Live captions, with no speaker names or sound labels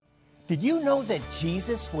Did you know that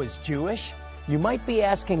Jesus was Jewish? You might be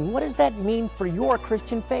asking, what does that mean for your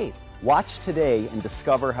Christian faith? Watch today and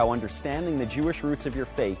discover how understanding the Jewish roots of your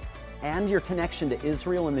faith and your connection to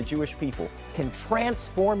Israel and the Jewish people Can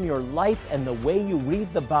transform your life and the way you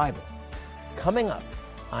read the Bible. Coming up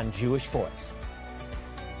on Jewish Voice.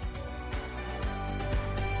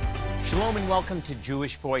 Shalom and welcome to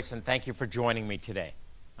Jewish Voice, and thank you for joining me today.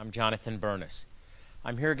 I'm Jonathan Bernis.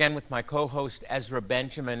 I'm here again with my co-host Ezra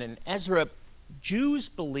Benjamin. And Ezra, Jews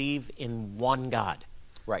believe in one God.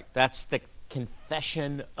 Right. That's the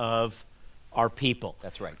confession of our people.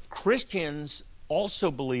 That's right. Christians also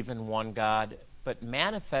believe in one God, but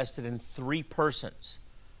manifested in three persons.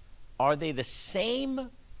 Are they the same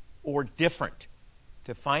or different?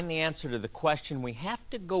 To find the answer to the question, we have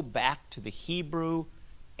to go back to the Hebrew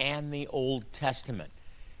and the Old Testament.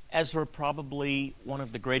 Ezra, probably one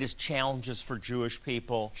of the greatest challenges for Jewish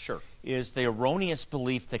people is the erroneous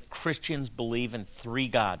belief that Christians believe in three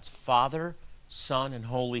gods, Father, Son, and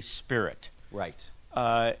Holy Spirit. Right.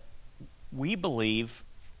 We believe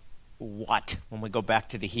what when we go back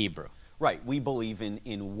to the Hebrew? Right. We believe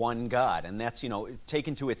in one God, and that's,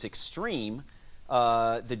 taken to its extreme.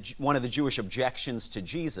 One of the Jewish objections to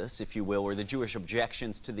Jesus, if you will, or the Jewish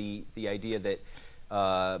objections to the idea that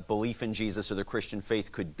belief in Jesus or the Christian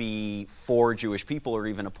faith could be for Jewish people or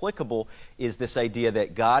even applicable, is this idea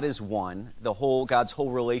that God is one. God's whole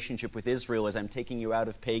relationship with Israel is, I'm taking you out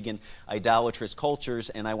of pagan, idolatrous cultures,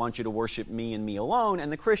 and I want you to worship me and me alone. And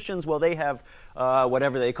the Christians, well, they have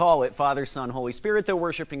whatever they call it, Father, Son, Holy Spirit. They're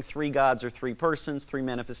worshiping three gods or three persons, three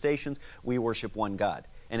manifestations. We worship one God.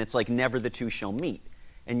 And it's like never the two shall meet.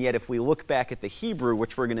 And yet if we look back at the Hebrew,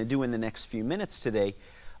 which we're going to do in the next few minutes today,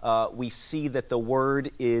 we see that the word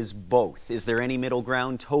is both. Is there any middle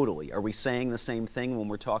ground? Totally. Are we saying the same thing when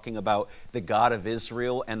we're talking about the God of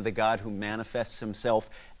Israel and the God who manifests himself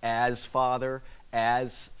as Father,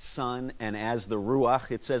 as Son, and as the Ruach,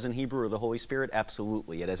 it says in Hebrew, or the Holy Spirit?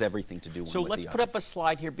 Absolutely. It has everything to do with the other. So let's put up a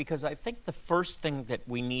slide here, because I think the first thing that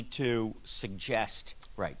we need to suggest,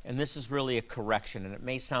 right, and this is really a correction, and it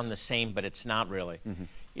may sound the same, but it's not really,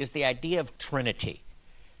 is the idea of Trinity.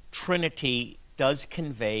 Trinity does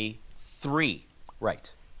convey three.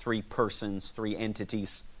 Right. Three persons, three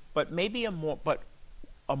entities. But maybe a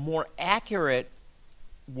more accurate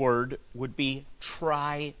word would be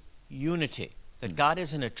triunity. That God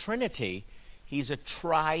isn't a trinity, he's a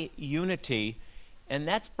triunity, and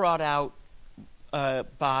that's brought out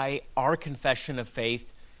by our confession of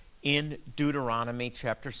faith in Deuteronomy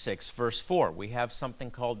chapter 6, verse 4. We have something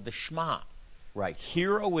called the Shema. Right.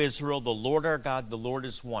 Hear, O Israel, the Lord our God, the Lord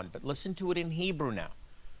is one. But listen to it in Hebrew now.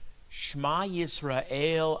 Shema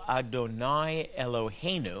Yisrael Adonai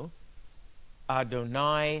Eloheinu,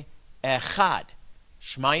 Adonai Echad.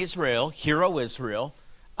 Shema Yisrael, hear, O Israel,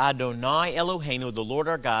 Adonai Eloheinu, the Lord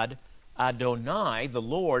our God, Adonai, the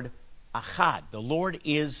Lord, Echad. The Lord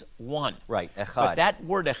is one. Right, Echad. But that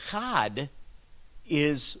word Echad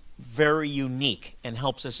is very unique and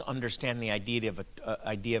helps us understand the idea of a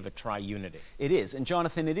triunity. It is. And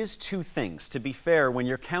Jonathan, it is two things. To be fair, when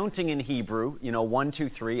you're counting in Hebrew, 1, 2,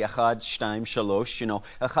 3, echad, shtaim, shalosh,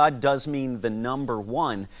 echad does mean the number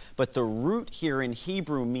one, but the root here in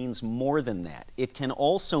Hebrew means more than that. It can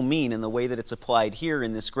also mean, in the way that it's applied here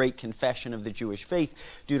in this great confession of the Jewish faith,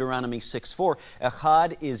 Deuteronomy 6:4,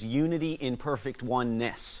 echad is unity in perfect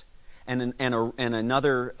oneness. And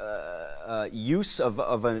another use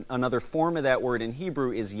of another form of that word in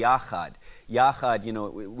Hebrew is yachad. Yachad,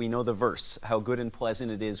 we know the verse, how good and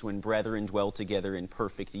pleasant it is when brethren dwell together in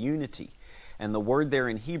perfect unity. And the word there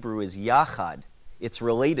in Hebrew is yachad. It's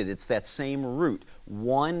related. It's that same root,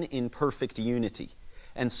 one in perfect unity.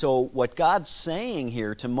 And so what God's saying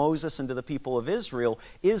here to Moses and to the people of Israel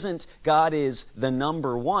isn't God is the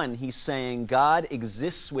number one. He's saying God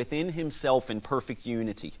exists within himself in perfect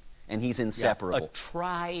unity. And he's inseparable. A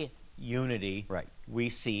triunity we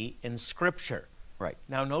see in Scripture. Right.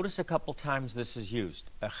 Now notice a couple times this is used.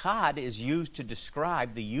 Echad is used to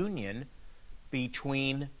describe the union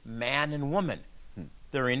between man and woman.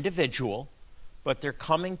 They're individual, but they're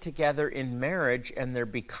coming together in marriage and they're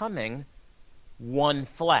becoming one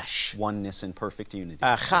flesh. Oneness in perfect unity.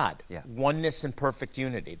 Echad. Yeah. Oneness in perfect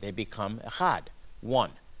unity. They become echad.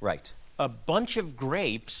 One. Right. A bunch of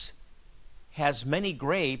grapes has many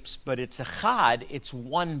grapes, but it's echad, it's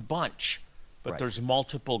one bunch, but there's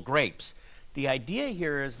multiple grapes. The idea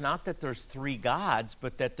here is not that there's three gods,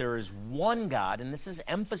 but that there is one God, and this is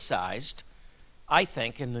emphasized, I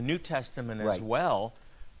think, in the New Testament as well,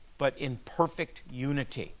 but in perfect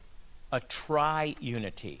unity, a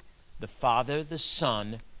triunity, the Father, the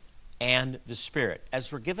Son, and the Spirit.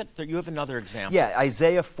 Ezra, you have another example. Yeah,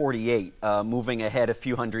 Isaiah 48, moving ahead a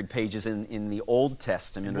few hundred pages in the Old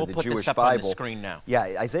Testament, we'll or the put Jewish this up Bible. on the screen now. Yeah,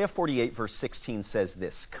 Isaiah 48, verse 16 says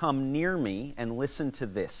this, "Come near me and listen to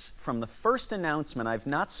this. From the first announcement I've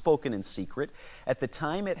not spoken in secret. At the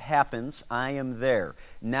time it happens, I am there.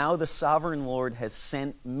 Now the sovereign Lord has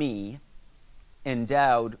sent me,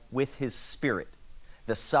 endowed with his Spirit."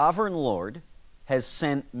 The sovereign Lord has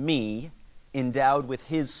sent me, endowed with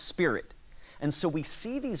his Spirit. And so we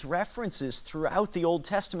see these references throughout the Old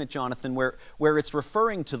Testament, Jonathan, where it's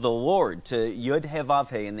referring to the Lord, to Yud He Vav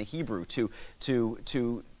He in the Hebrew, to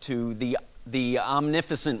the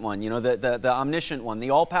omnificent one, the omniscient one, the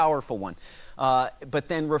all-powerful one, but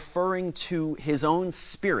then referring to his own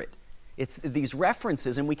Spirit. It's these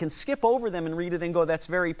references, and we can skip over them and read it and go, that's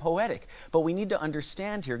very poetic. But we need to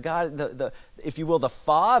understand here, God, if you will, the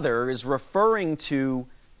Father is referring to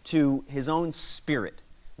his own Spirit.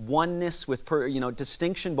 Oneness with,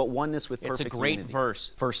 distinction, but oneness with perfect unity. It's a great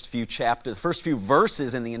verse. First few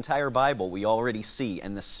verses in the entire Bible we already see,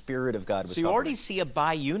 and the Spirit of God was So you hovering. already see a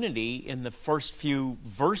biunity in the first few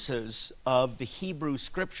verses of the Hebrew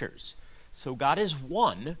Scriptures. So God is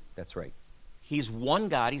one. That's right. He's one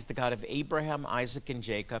God. He's the God of Abraham, Isaac, and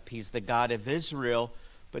Jacob. He's the God of Israel,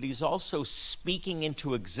 but he's also speaking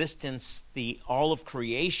into existence all of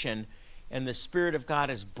creation, and the Spirit of God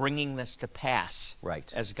is bringing this to pass.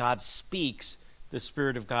 Right. As God speaks, the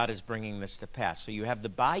Spirit of God is bringing this to pass. So you have the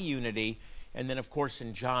biunity, and then, of course,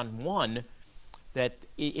 in John 1, that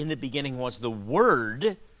in the beginning was the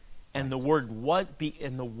Word, and the Word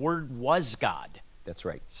was God. That's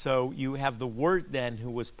right. So you have the Word then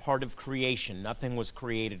who was part of creation. Nothing was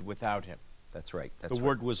created without him. That's right. The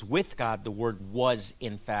Word was with God. The Word was,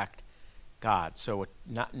 in fact, God. So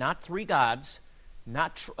not three gods,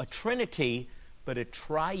 not a trinity, but a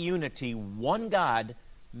triunity, one God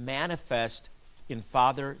manifest in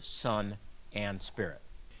Father, Son, and Spirit.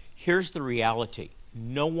 Here's the reality.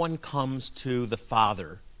 No one comes to the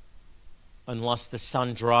Father unless the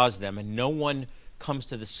Son draws them, and no one comes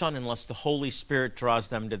to the Son unless the Holy Spirit draws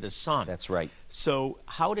them to the Son. That's right. So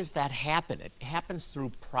how does that happen? It happens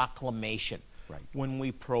through proclamation. Right. When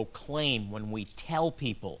we proclaim, when we tell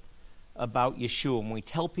people about Yeshua, when we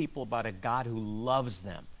tell people about a God who loves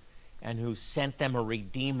them and who sent them a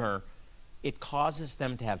Redeemer, it causes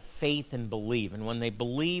them to have faith and believe. And when they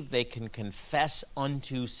believe, they can confess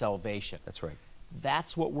unto salvation. That's right.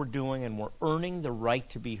 That's what we're doing, and we're earning the right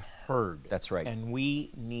to be heard. That's right. And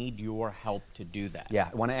we need your help to do that. Yeah,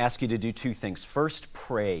 I want to ask you to do two things. First,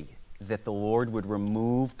 pray that the Lord would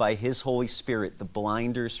remove by his Holy Spirit the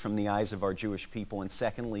blinders from the eyes of our Jewish people. And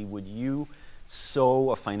secondly, would you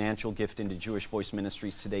sow a financial gift into Jewish Voice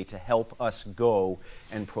Ministries today to help us go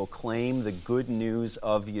and proclaim the good news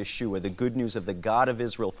of Yeshua, the good news of the God of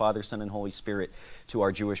Israel, Father, Son, and Holy Spirit to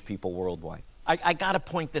our Jewish people worldwide. I got to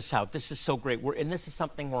point this out. This is so great. And this is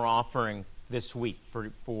something we're offering this week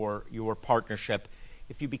for your partnership.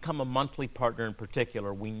 If you become a monthly partner in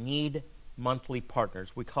particular, we need monthly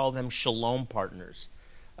partners. We call them Shalom partners.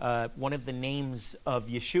 One of the names of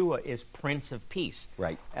Yeshua is Prince of Peace.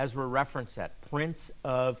 Right. Ezra referenced that. Prince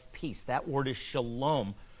of Peace. That word is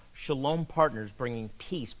Shalom. Shalom partners, bringing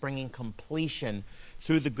peace, bringing completion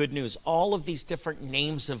through the good news. All of these different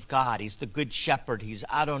names of God. He's the Good Shepherd. He's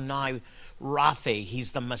Adonai Rapha.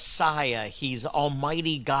 He's the Messiah. He's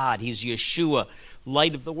Almighty God. He's Yeshua,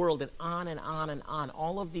 Light of the World, and on and on and on.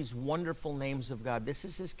 All of these wonderful names of God. This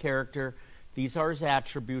is his character. These are his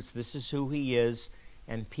attributes. This is who he is.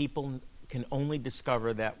 And people can only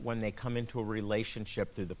discover that when they come into a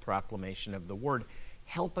relationship through the proclamation of the Word.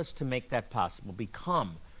 Help us to make that possible.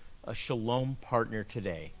 Become a Shalom partner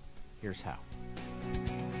today. Here's how.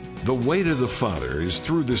 The way to the Father is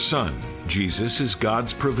through the Son. Jesus is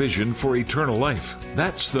God's provision for eternal life.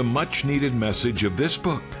 That's the much-needed message of this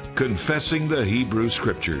book, Confessing the Hebrew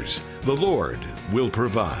Scriptures. The Lord will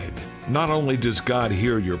provide. Not only does God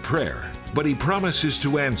hear your prayer, but he promises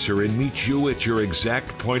to answer and meet you at your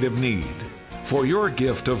exact point of need. For your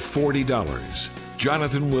gift of $40,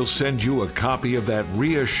 Jonathan will send you a copy of that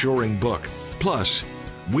reassuring book. Plus,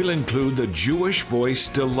 we'll include the Jewish Voice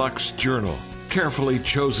Deluxe Journal. Carefully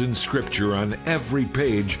chosen scripture on every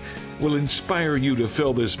page will inspire you to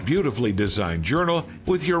fill this beautifully designed journal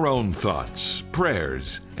with your own thoughts,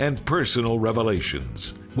 prayers, and personal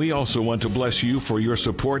revelations. We also want to bless you for your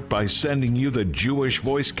support by sending you the Jewish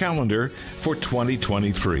Voice Calendar for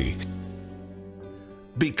 2023.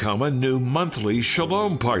 Become a new monthly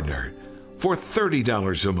Shalom partner for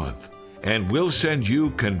 $30 a month, and we'll send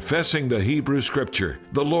you Confessing the Hebrew Scripture,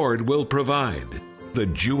 The Lord Will Provide, the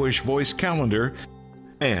Jewish Voice Calendar,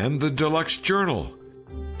 and the Deluxe Journal.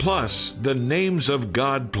 plus the Names of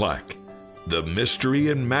God plaque. The mystery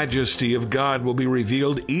and majesty of God will be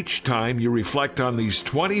revealed each time you reflect on these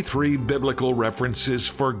 23 biblical references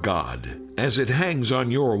for God. As it hangs on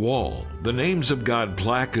your wall, the Names of God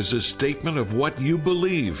plaque is a statement of what you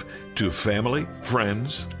believe to family,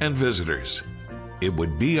 friends, and visitors. It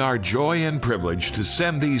would be our joy and privilege to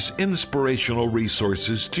send these inspirational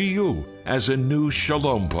resources to you as a new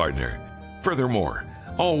Shalom partner. Furthermore,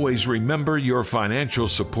 always remember your financial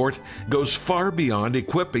support goes far beyond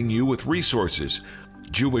equipping you with resources.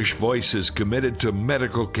 Jewish Voice is committed to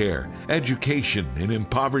medical care, education in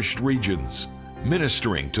impoverished regions,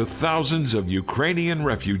 ministering to thousands of Ukrainian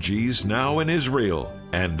refugees now in Israel,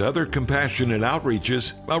 and other compassionate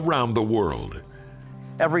outreaches around the world.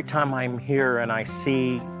 Every time I'm here and I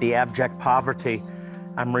see the abject poverty,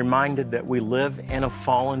 I'm reminded that we live in a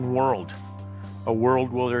fallen world. A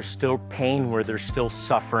world where there's still pain, where there's still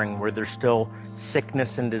suffering, where there's still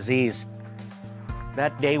sickness and disease.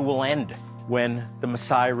 That day will end when the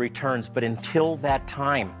Messiah returns, but until that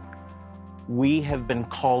time, we have been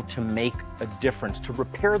called to make a difference, to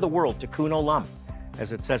repair the world, tikkun olam,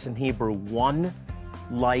 as it says in Hebrew, one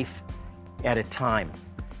life at a time.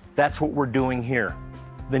 That's what we're doing here.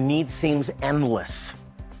 The need seems endless.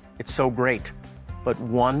 It's so great, but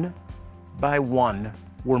one by one,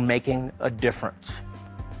 we're making a difference.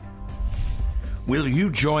 Will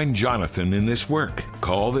you join Jonathan in this work?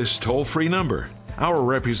 Call this toll-free number. Our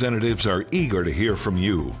representatives are eager to hear from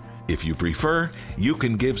you. If you prefer, you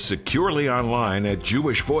can give securely online at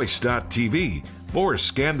jewishvoice.tv or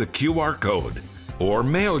scan the QR code or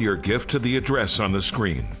mail your gift to the address on the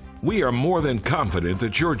screen. We are more than confident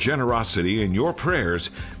that your generosity and your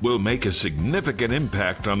prayers will make a significant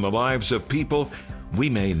impact on the lives of people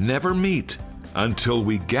we may never meet until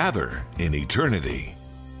we gather in eternity.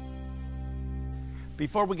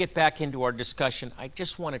 Before we get back into our discussion, I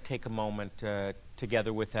just want to take a moment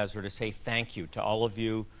together with Ezra to say thank you to all of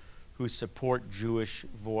you who support Jewish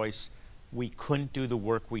Voice. We couldn't do the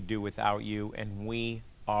work we do without you, and we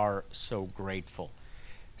are so grateful.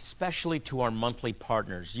 Especially to our monthly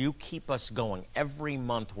partners. You keep us going. Every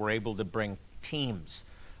month we're able to bring teams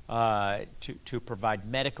to provide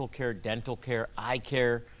medical care, dental care, eye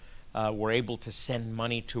care. We're able to send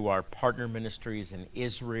money to our partner ministries in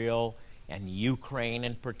Israel and Ukraine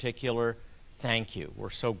in particular. Thank you. We're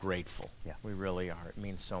so grateful. Yeah, we really are. It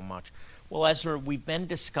means so much. Well, Ezra, we've been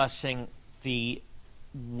discussing the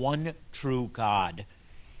one true God.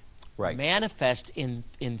 Right. Manifest in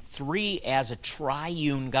three as a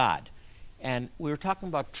triune God. And we were talking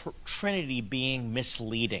about Trinity being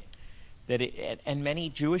misleading. And many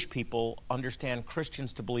Jewish people understand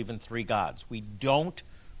Christians to believe in three gods. We don't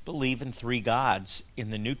believe in three gods in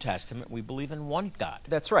the New Testament. We believe in one God.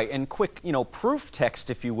 That's right. And quick, proof text,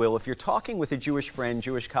 if you will. If you're talking with a Jewish friend,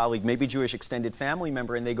 Jewish colleague, maybe Jewish extended family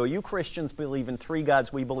member, and they go, you Christians believe in three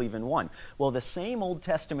gods, we believe in one. Well, the same Old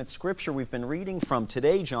Testament scripture we've been reading from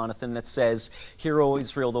today, Jonathan, that says, Hear, O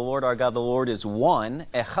Israel, the Lord our God, the Lord is one,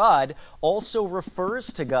 echad, also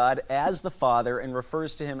refers to God as the Father and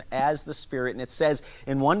refers to him as the Spirit. And it says,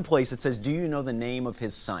 in one place, it says, do you know the name of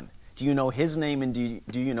his Son? Do you know his name, and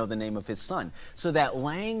do you know the name of his Son? So that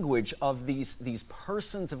language of these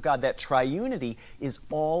persons of God, that triunity, is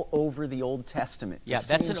all over the Old Testament. Yeah,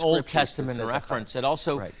 that's an Old Testament reference. It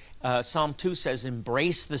also, Psalm 2 says,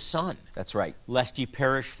 embrace the Son. That's right. Lest ye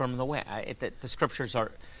perish from the way. The scriptures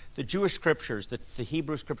are, the Jewish scriptures, the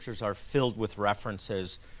Hebrew scriptures are filled with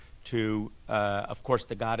references to, of course,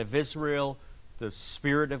 the God of Israel, the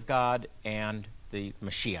Spirit of God, and the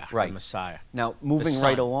Mashiach, the Messiah. Now, moving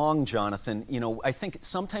right along, Jonathan, I think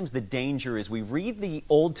sometimes the danger is we read the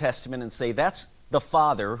Old Testament and say, that's the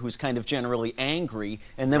Father who's kind of generally angry,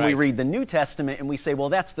 and then we read the New Testament and we say, well,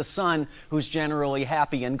 that's the Son who's generally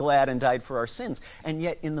happy and glad and died for our sins. And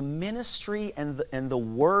yet in the ministry and the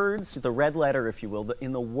words, the red letter, if you will,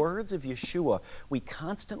 in the words of Yeshua, we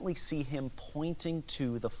constantly see him pointing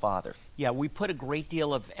to the Father. Yeah, we put a great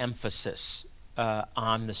deal of emphasis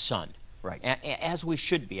on the Son. Right. As we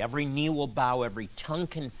should be. Every knee will bow, every tongue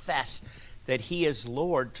confess that he is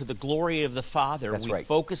Lord to the glory of the Father. We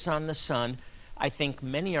focus on the Son. I think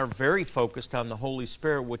many are very focused on the Holy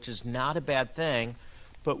Spirit, which is not a bad thing.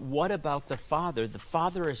 But what about the Father? The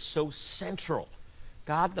Father is so central.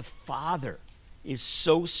 God the Father is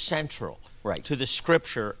so central to the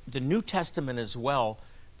Scripture, the New Testament as well,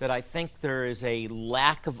 that I think there is a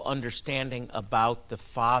lack of understanding about the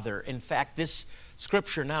Father. In fact, this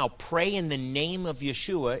Scripture now, pray in the name of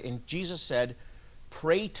Yeshua, and Jesus said,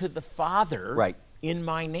 pray to the Father in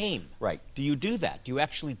my name. Right. Do you do that? Do you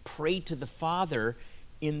actually pray to the Father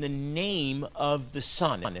in the name of the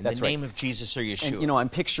Son, in That's the name of Jesus or Yeshua. And, I'm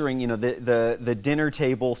picturing, the dinner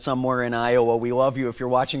table somewhere in Iowa. We love you if you're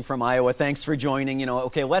watching from Iowa. Thanks for joining.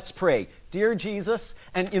 Okay, let's pray. Dear Jesus,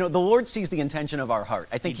 and, the Lord sees the intention of our heart.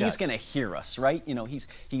 I think He's going to hear us, right?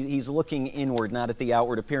 He's looking inward, not at the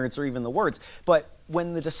outward appearance or even the words. But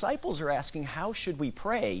when the disciples are asking, how should we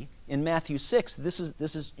pray, in Matthew 6, this is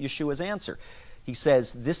Yeshua's answer. He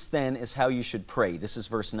says, this then is how you should pray. This is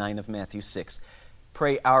verse 9 of Matthew 6.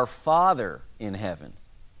 Pray, our Father in heaven,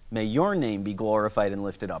 may your name be glorified and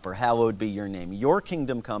lifted up, or hallowed be your name. Your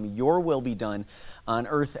kingdom come, your will be done on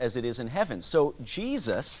earth as it is in heaven. So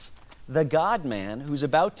Jesus, the God-man, who's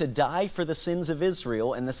about to die for the sins of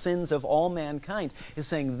Israel and the sins of all mankind, is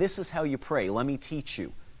saying, this is how you pray. Let me teach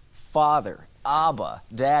you. Father, Abba,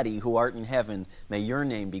 Daddy, who art in heaven, may your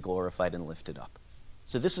name be glorified and lifted up.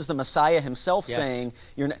 So this is the Messiah himself saying,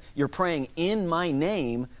 you're praying in my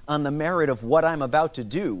name on the merit of what I'm about to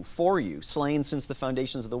do for you, slain since the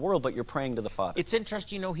foundations of the world, but you're praying to the Father. It's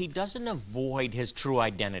interesting, he doesn't avoid his true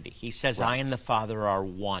identity. He says, I and the Father are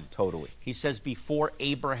one. Totally. He says, before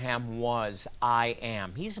Abraham was, I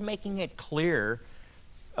am. He's making it clear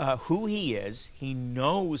who he is. He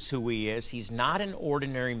knows who he is. He's not an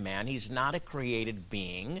ordinary man. He's not a created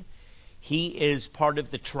being. He is part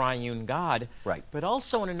of the triune God. Right. But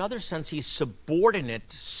also, in another sense, he's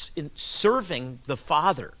subordinate in serving the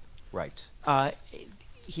Father. Right.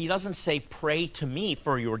 He doesn't say, pray to me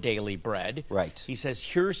for your daily bread. Right. He says,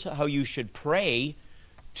 here's how you should pray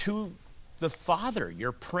to the Father.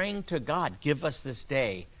 You're praying to God. Give us this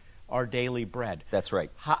day our daily bread. That's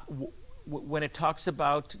right. When it talks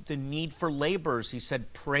about the need for laborers, he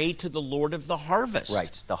said, pray to the Lord of the harvest.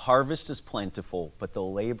 Right. The harvest is plentiful, but the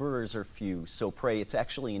laborers are few. So pray. It's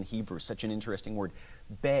actually in Hebrew, such an interesting word.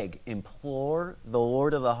 Beg, implore the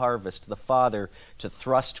Lord of the harvest, the Father, to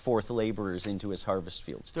thrust forth laborers into his harvest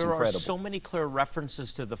fields. It's incredible. There are so many clear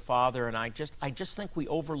references to the Father, and I just think we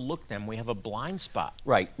overlook them. We have a blind spot.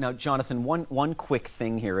 Right. Now, Jonathan, one quick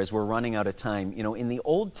thing here as we're running out of time. In the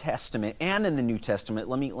Old Testament and in the New Testament,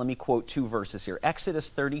 let me quote two verses here.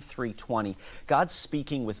 Exodus 33:20, God's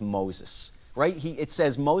speaking with Moses, right? It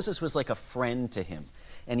says Moses was like a friend to him,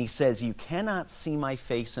 and he says, you cannot see my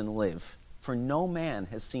face and live, for no man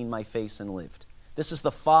has seen my face and lived. This is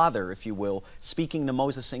the Father, if you will, speaking to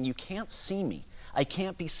Moses, saying, you can't see me. I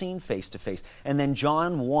can't be seen face to face. And then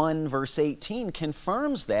John 1, verse 18,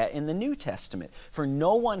 confirms that in the New Testament. For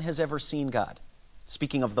no one has ever seen God.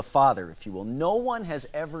 Speaking of the Father, if you will. No one has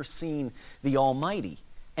ever seen the Almighty.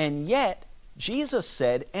 And yet, Jesus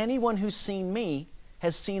said, anyone who's seen me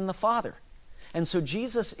has seen the Father. And so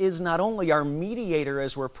Jesus is not only our mediator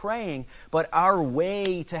as we're praying, but our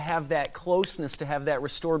way to have that closeness, to have that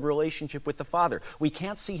restored relationship with the Father. We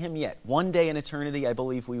can't see him yet. One day in eternity, I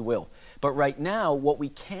believe we will. But right now, what we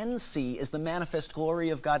can see is the manifest glory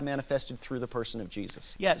of God manifested through the person of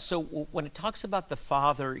Jesus. Yeah, so when it talks about the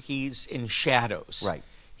Father, he's in shadows. Right.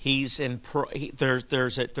 He's in.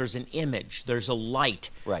 There's an image. There's a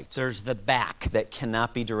light. Right. There's the back that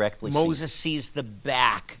cannot be directly seen. Moses sees the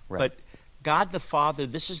back, right. But God the Father.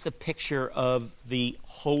 This is the picture of the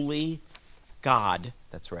holy God.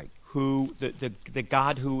 That's right. Who the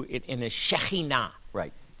God who in his Shekhinah,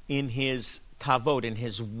 right, in his kavod, in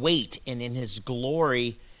his weight, and in his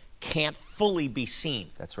glory, can't fully be seen.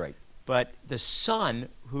 That's right. But the Son,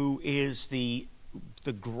 who is the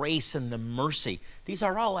grace and the mercy, these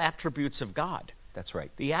are all attributes of God. That's right.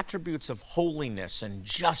 The attributes of holiness and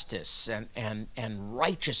justice and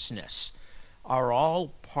righteousness are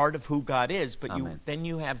all part of who God is. But then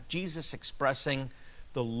you have Jesus expressing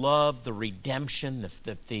the love, the redemption,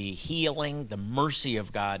 the healing, the mercy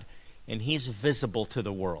of God, and he's visible to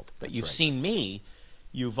the world. But you've seen me,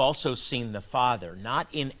 you've also seen the Father, not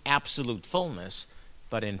in absolute fullness,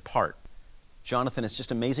 but in part. Jonathan, it's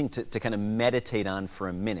just amazing to kind of meditate on for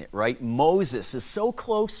a minute, right? Moses is so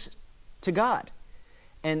close to God,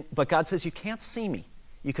 but God says, you can't see me.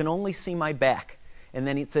 You can only see my back. And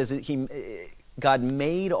then it says God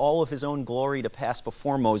made all of his own glory to pass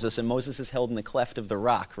before Moses, and Moses is held in the cleft of the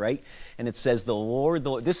rock, right? And it says, the Lord,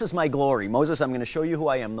 this is my glory. Moses, I'm going to show you who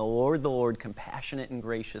I am. The Lord, compassionate and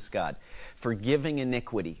gracious God, forgiving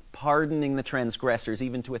iniquity, pardoning the transgressors,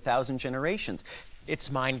 even to 1,000 generations. It's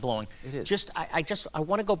mind-blowing. It is. I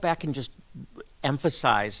want to go back and just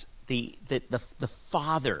emphasize the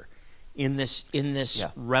Father in this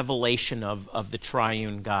revelation of the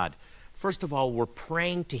triune God. First of all, we're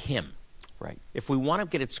praying to him. Right. If we want to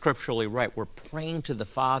get it scripturally right, we're praying to the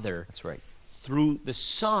Father. That's right. Through the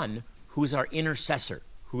Son, who's our intercessor,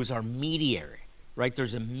 who is our mediary. Right?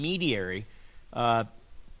 There's a mediary. There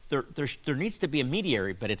needs to be a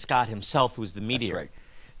mediary, but it's God himself who's the mediary. That's right.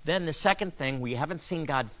 Then the second thing, we haven't seen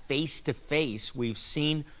God face to face. We've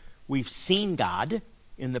seen God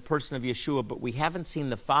in the person of Yeshua, but we haven't seen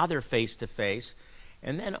the Father face to face.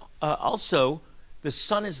 And then also, the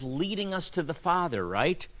Son is leading us to the Father,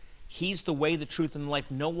 right? He's the way, the truth, and the life.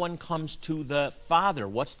 No one comes to the Father.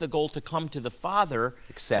 What's the goal? To come to the Father.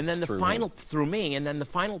 Except and then through me. And then the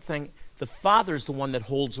final thing, the Father's the one that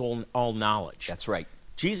holds all knowledge. That's right.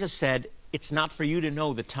 Jesus said, it's not for you to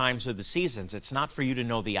know the times or the seasons. It's not for you to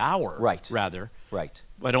know the hour, right. rather. Right.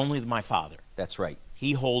 But only my Father. That's right.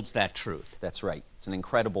 He holds that truth. That's right. It's an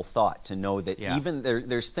incredible thought to know that even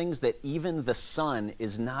there's things that even the Son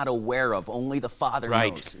is not aware of. Only the Father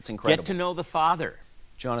knows. It's incredible. Get to know the Father.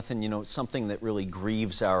 Jonathan, something that really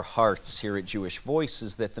grieves our hearts here at Jewish Voice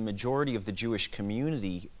is that the majority of the Jewish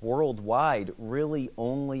community worldwide really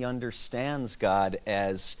only understands God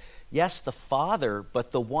as, yes, the Father,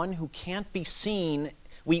 but the one who can't be seen.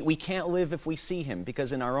 We can't live if we see him,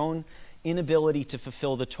 because in our own inability to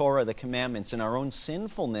fulfill the Torah, the commandments, in our own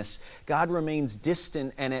sinfulness, God remains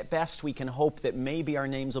distant, and at best we can hope that maybe our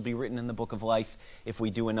names will be written in the book of life if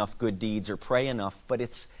we do enough good deeds or pray enough, but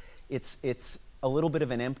it's a little bit of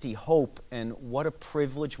an empty hope. And what a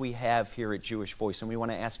privilege we have here at Jewish Voice. And we want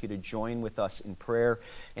to ask you to join with us in prayer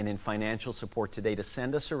and in financial support today to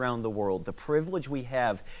send us around the world. The privilege we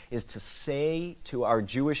have is to say to our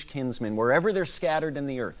Jewish kinsmen, wherever they're scattered in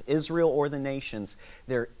the earth, Israel or the nations,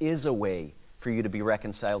 there is a way for you to be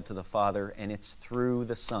reconciled to the Father, and it's through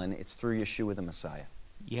the Son. It's through Yeshua the Messiah.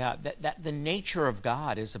 Yeah, that the nature of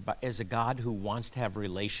God is a God who wants to have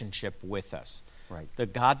relationship with us. Right. The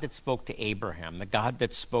God that spoke to Abraham, the God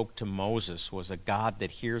that spoke to Moses, was a God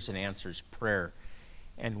that hears and answers prayer.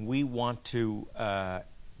 And we want to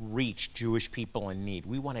reach Jewish people in need.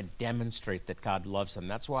 We want to demonstrate that God loves them.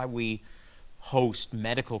 That's why we host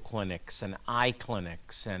medical clinics and eye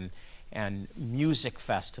clinics and music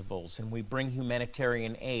festivals, and we bring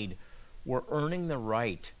humanitarian aid. We're earning the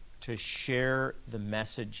right to share the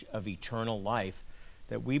message of eternal life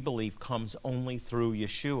that we believe comes only through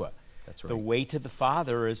Yeshua. That's right. The way to the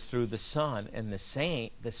Father is through the Son, and the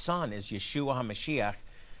Son is Yeshua HaMashiach,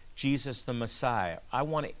 Jesus the Messiah. I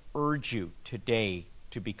want to urge you today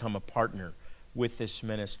to become a partner with this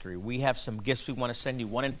ministry. We have some gifts we want to send you.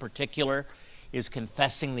 One in particular is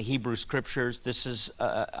Confessing the Hebrew Scriptures. This is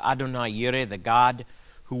Adonai Yireh, the God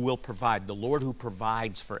who will provide, the Lord who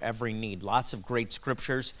provides for every need. Lots of great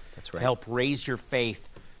scriptures to help raise your faith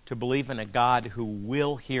to believe in a God who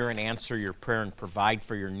will hear and answer your prayer and provide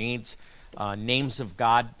for your needs. Names of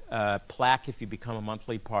God plaque if you become a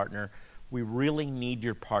monthly partner. We really need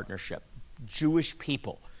your partnership. Jewish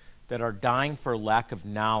people that are dying for lack of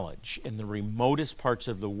knowledge in the remotest parts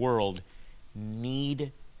of the world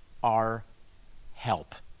need our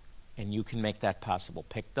help. And you can make that possible.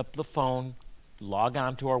 Pick up the phone, log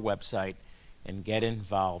on to our website, and get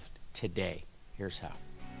involved today. Here's how.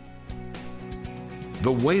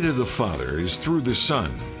 The way to the Father is through the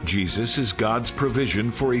Son. Jesus is God's provision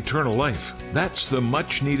for eternal life. That's the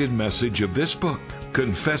much-needed message of this book,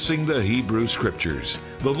 Confessing the Hebrew Scriptures.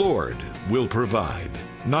 The Lord will provide.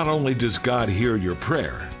 Not only does God hear your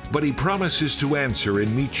prayer, but He promises to answer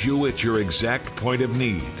and meet you at your exact point of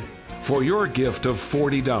need. For your gift of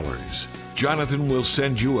 $40, Jonathan will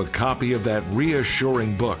send you a copy of that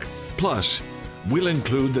reassuring book. Plus, we'll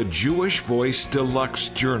include the Jewish Voice Deluxe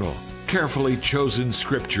Journal. Carefully chosen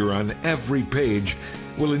scripture on every page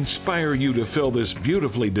will inspire you to fill this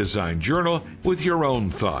beautifully designed journal with your own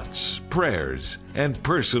thoughts, prayers, and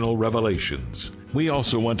personal revelations. We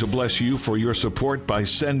also want to bless you for your support by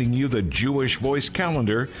sending you the Jewish Voice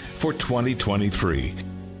Calendar for 2023.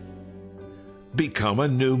 Become a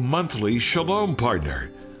new monthly Shalom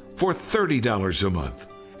partner for $30 a month,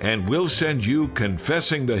 and we'll send you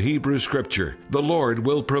Confessing the Hebrew Scripture. The Lord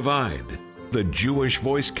will provide, the Jewish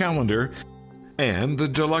Voice Calendar, and the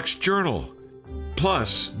Deluxe Journal,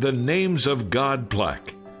 plus the Names of God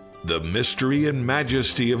plaque. The mystery and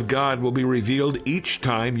majesty of God will be revealed each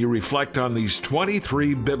time you reflect on these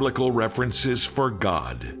 23 biblical references for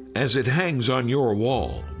God. As it hangs on your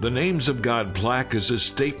wall, the Names of God plaque is a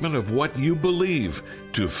statement of what you believe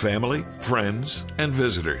to family, friends, and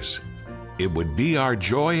visitors. It would be our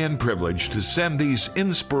joy and privilege to send these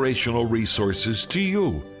inspirational resources to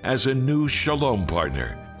you as a new Shalom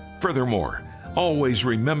partner. Furthermore, always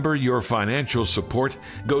remember your financial support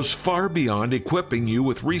goes far beyond equipping you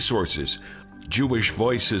with resources. Jewish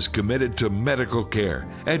Voice is committed to medical care,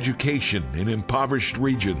 education in impoverished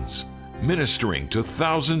regions, ministering to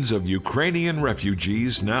thousands of Ukrainian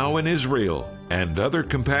refugees now in Israel, and other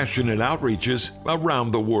compassionate outreaches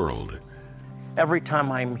around the world. Every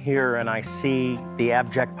time I'm here and I see the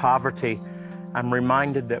abject poverty I'm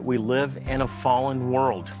reminded that we live in a fallen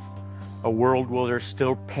world, a world where there's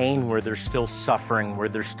still pain, where there's still suffering, where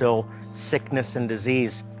there's still sickness and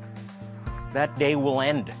disease. That day will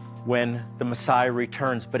end when the Messiah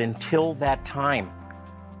returns, but until that time,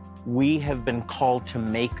 we have been called to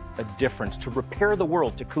make a difference, to repair the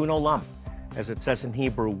world, tikkun olam, as it says in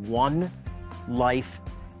Hebrew, one life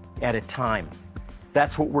at a time.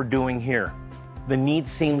 That's what we're doing here. The need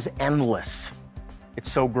seems endless. It's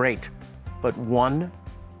so great. But one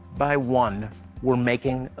by one, we're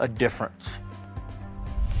making a difference.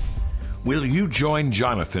 Will you join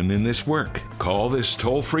Jonathan in this work? Call this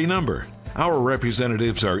toll-free number. Our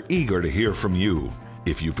representatives are eager to hear from you.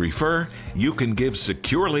 If you prefer, you can give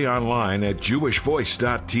securely online at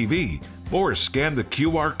jewishvoice.tv or scan the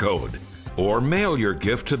QR code or mail your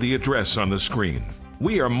gift to the address on the screen.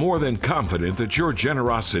 We are more than confident that your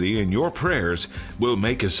generosity and your prayers will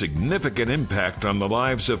make a significant impact on the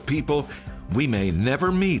lives of people we may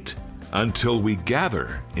never meet until we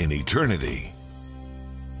gather in eternity.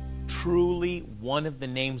 Truly, one of the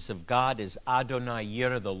names of God is Adonai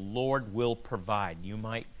Yireh, the Lord will provide. You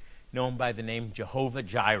might know him by the name Jehovah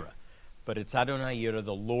Jireh, but it's Adonai Yireh,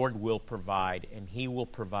 the Lord will provide, and he will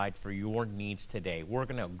provide for your needs today. We're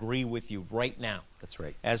going to agree with you right now. That's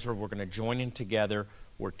right. Ezra, we're going to join in together.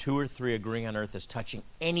 Where two or three agreeing on earth is touching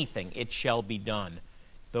anything, it shall be done.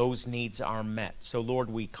 Those needs are met. So, Lord,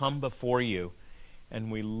 we come before you, and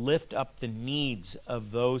we lift up the needs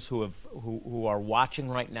of those who are watching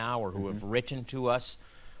right now, or who have written to us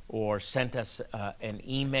or sent us an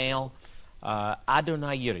email.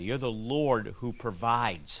 Adonai Yireh, you're the Lord who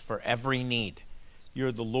provides for every need.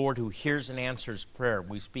 You're the Lord who hears and answers prayer.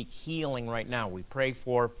 We speak healing right now. We pray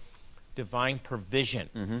for divine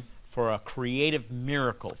provision, for a creative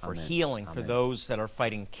miracle, for healing for those that are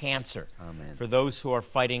fighting cancer, for those who are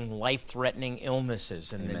fighting life-threatening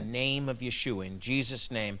illnesses. In the name of Yeshua, in Jesus'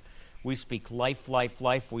 name, we speak life, life,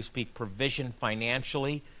 life. We speak provision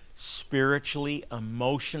financially, spiritually,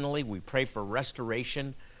 emotionally. We pray for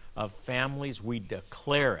restoration of families. We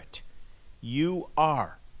declare it. You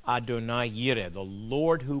are Adonai Yireh, the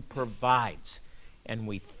Lord who provides. And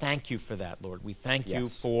we thank you for that, Lord. We thank you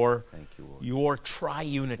for your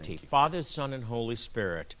triunity, Father, Son, and Holy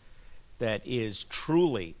Spirit, that is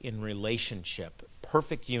truly in relationship,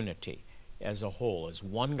 perfect unity as a whole, as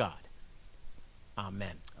one God.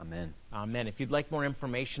 Amen. Amen. Amen. If you'd like more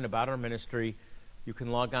information about our ministry, you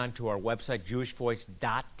can log on to our website,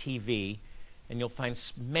 jewishvoice.tv, and you'll find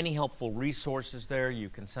many helpful resources there. You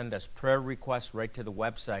can send us prayer requests right to the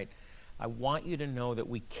website. I want you to know that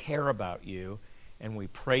we care about you, and we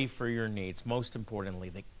pray for your needs. Most importantly,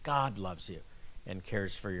 that God loves you and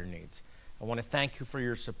cares for your needs. I want to thank you for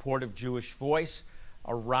your support of Jewish Voice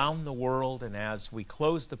around the world. And as we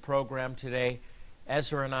close the program today,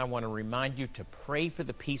 Ezra and I want to remind you to pray for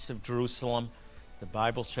the peace of Jerusalem. The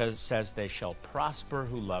Bible says they shall prosper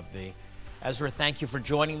who love thee. Ezra, thank you for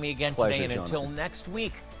joining me again today. And until next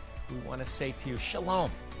week, we want to say to you,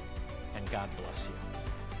 shalom, and God bless you.